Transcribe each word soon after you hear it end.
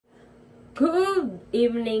Good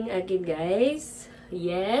evening again, guys.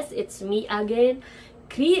 Yes, it's me again,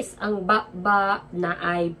 Chris, ang bakba na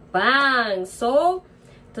ay bang. So,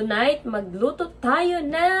 tonight, magluto tayo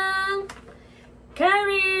ng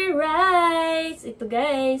curry rice. Ito,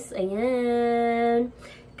 guys. Ayan.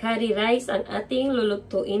 Curry rice ang ating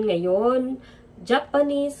lulutuin ngayon.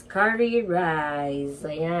 Japanese curry rice.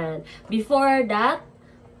 Ayan. Before that,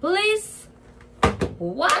 please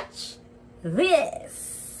watch this.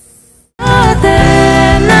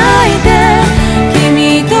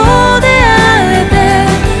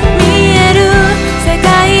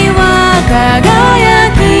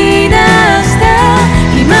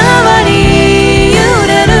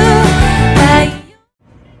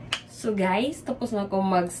 So guys, tapos na akong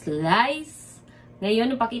mag-slice.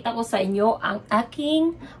 Ngayon, ipakita ko sa inyo ang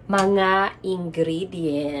aking mga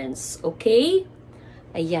ingredients. Okay?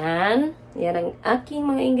 Ayan. Yan ang aking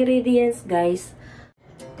mga ingredients, guys.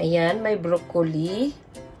 Ayan, may broccoli,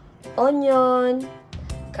 onion,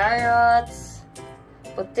 carrots,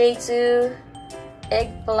 potato,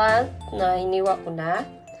 eggplant na hiniwa ko na.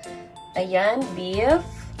 Ayan, beef.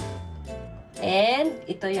 And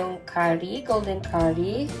ito yung curry, golden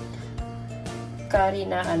curry. Curry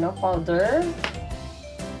na powder.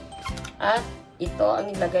 At ito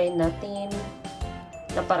ang ilagay natin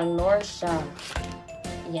na parang nor siya.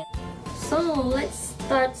 Ayan. So, let's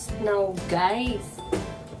start now, guys.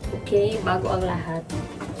 Okay, bago ang lahat.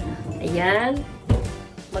 Ayan.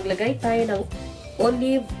 Maglagay tayo ng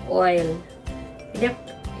olive oil.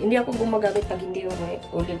 Hindi ako gumagamit pag hindi yung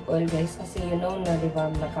olive oil, guys. Kasi you know na,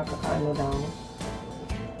 diba, nakakakaano daw.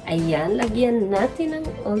 Ayan, lagyan natin ng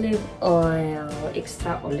olive oil.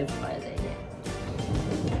 Extra olive oil. Ayan.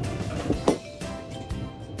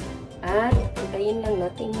 At, antayin lang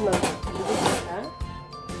natin mag-init siya.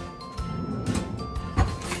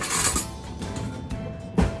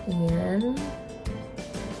 Ayan.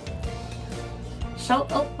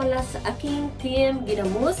 Shout out pala sa aking team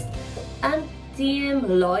Ginamos and Team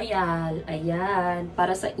Loyal. Ayan.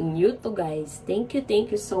 Para sa inyo to, guys. Thank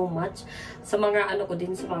you so much. Sa mga ko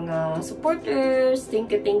din, sa mga supporters.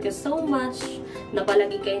 Thank you so much. Na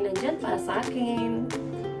palagi kayo nandyan para sa akin.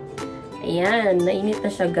 Ayan. Nainit na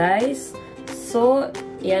siya, guys. So,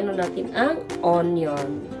 iano natin ang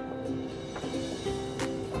onion.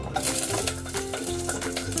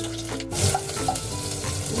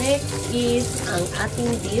 Next is ang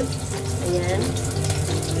ating beef. Ayan.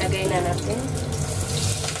 Lagay na natin.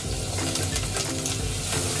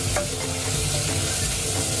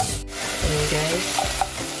 Ayan, guys.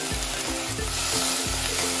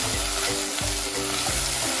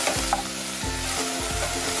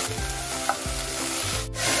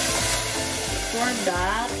 For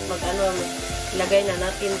that, lagay na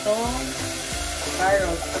natin tong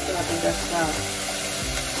carrots kasi matigas siya.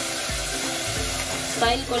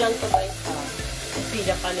 Style ko lang to, guys, ha. Kasi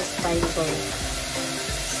Japanese style ko.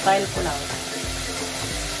 Style ko lang.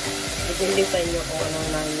 Depende sa inyo kung anong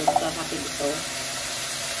nagkakapit ito.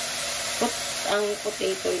 Ang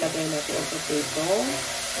potato, ilagay natin ang potato.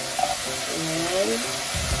 Ayan.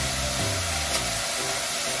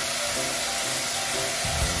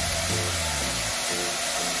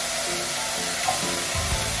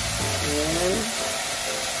 Ayan.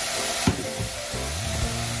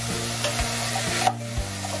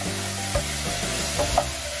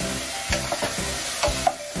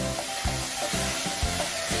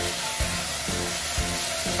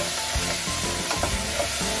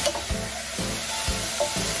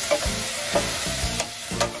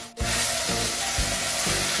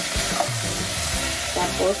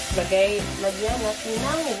 Tapos, lagyan natin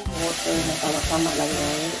ng water na tama-tama lang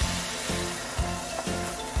yan.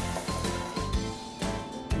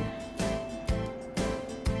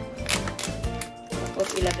 Tapos,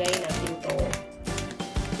 ilagay natin to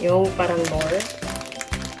yung parang nor.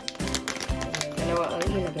 Dalawa ang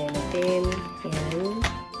ilagay natin. Ayan.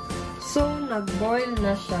 So, nag-boil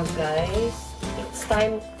na siya, guys. It's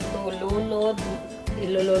time to lunod.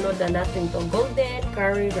 Ilulunod na natin to golden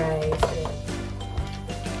curry rice. Ayan.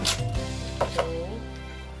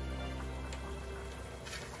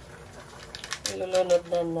 Ilulunod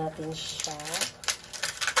na natin siya.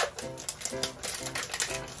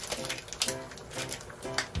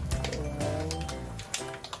 Ayan.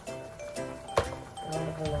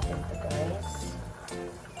 Ilulunod natin ito, guys.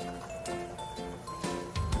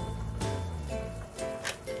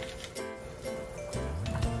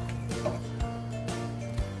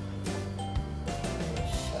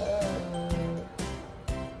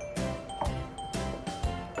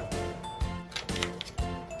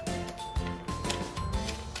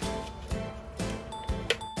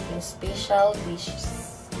 Special dishes.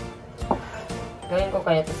 Gawin ko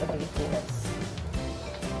kaya ito sa Pilipinas.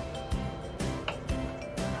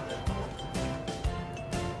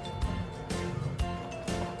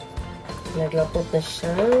 Naglapot na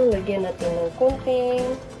siya. Lagyan natin ng konting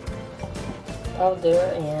powder.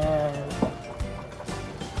 Ayan.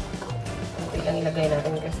 Kunti lang ilagay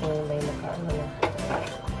natin kasi may makaano na.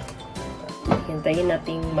 Hintayin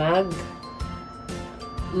natin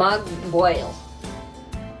mag-boil.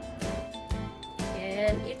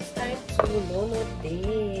 And it's time to lunod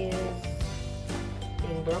this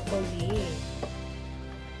in broccoli.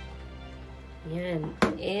 Yan.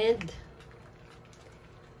 And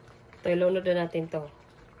ito, ilunod na natin to.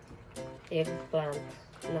 Eggplant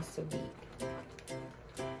na subi.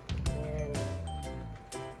 Yan.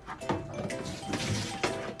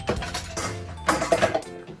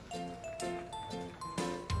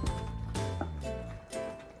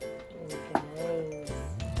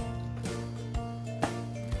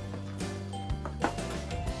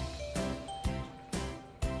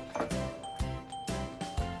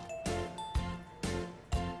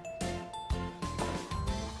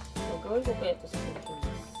 Gawin ko kaya ito sa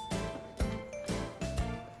Pilipinas.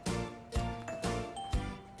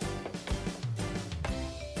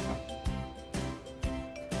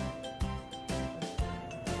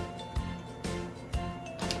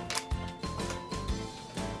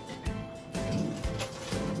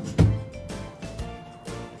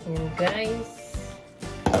 And guys,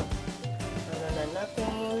 ano na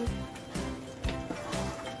natin.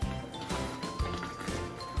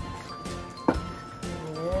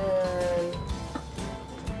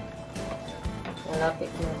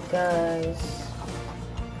 Malapit na guys.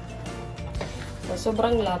 So,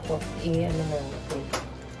 sobrang lapot. Ano na natin.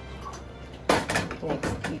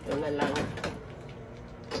 Next, dito na lang.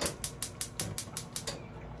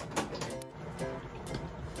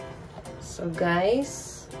 So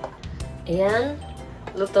guys, ayan.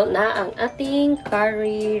 Luto na ang ating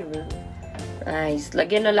curry rice.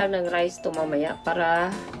 Lagyan na lang ng rice to mamaya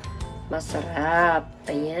para masarap.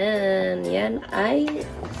 Ayan. Yan ay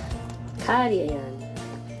curry, ayan.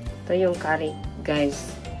 Ito yung curry,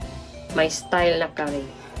 guys. May style na curry.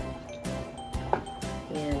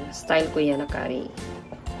 Ayan, style ko yan na curry.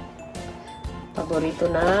 Paborito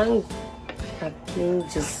ng aking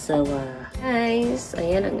josawa. Guys,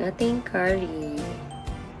 ayan ang ating curry.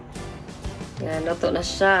 Ayan, luto na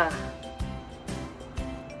siya.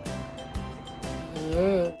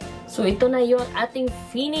 Ayan. So, ito na yung ating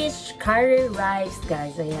finished curry rice,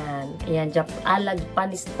 guys. Ayan. Ayan, Japan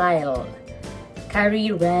style.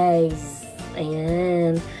 Curry rice.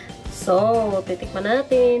 Ayan. So, titikman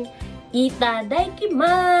natin. Itadakimasu!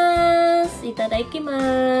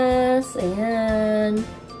 Itadakimasu! Ayan.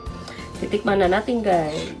 Titikman na natin,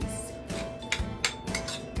 guys.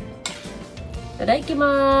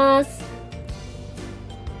 Itadakimasu!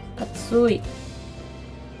 Atsui.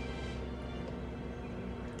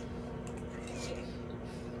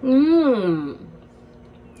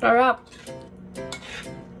 Sarap.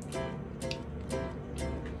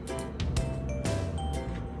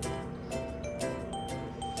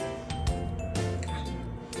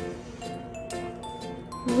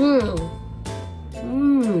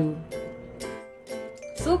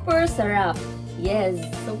 Super sarap. Yes,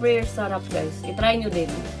 super sarap, guys. I-try nyo din.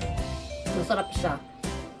 Masarap siya.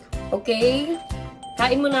 Okay?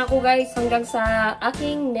 Kain muna ako, guys, hanggang sa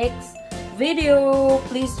aking next video.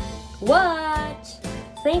 Please watch.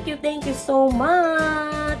 Thank you so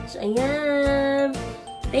much. Ayan.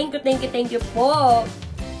 Thank you po.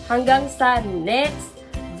 Hanggang sa next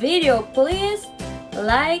video. Please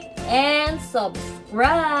like and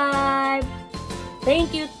subscribe.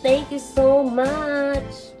 Thank you so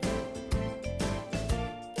much.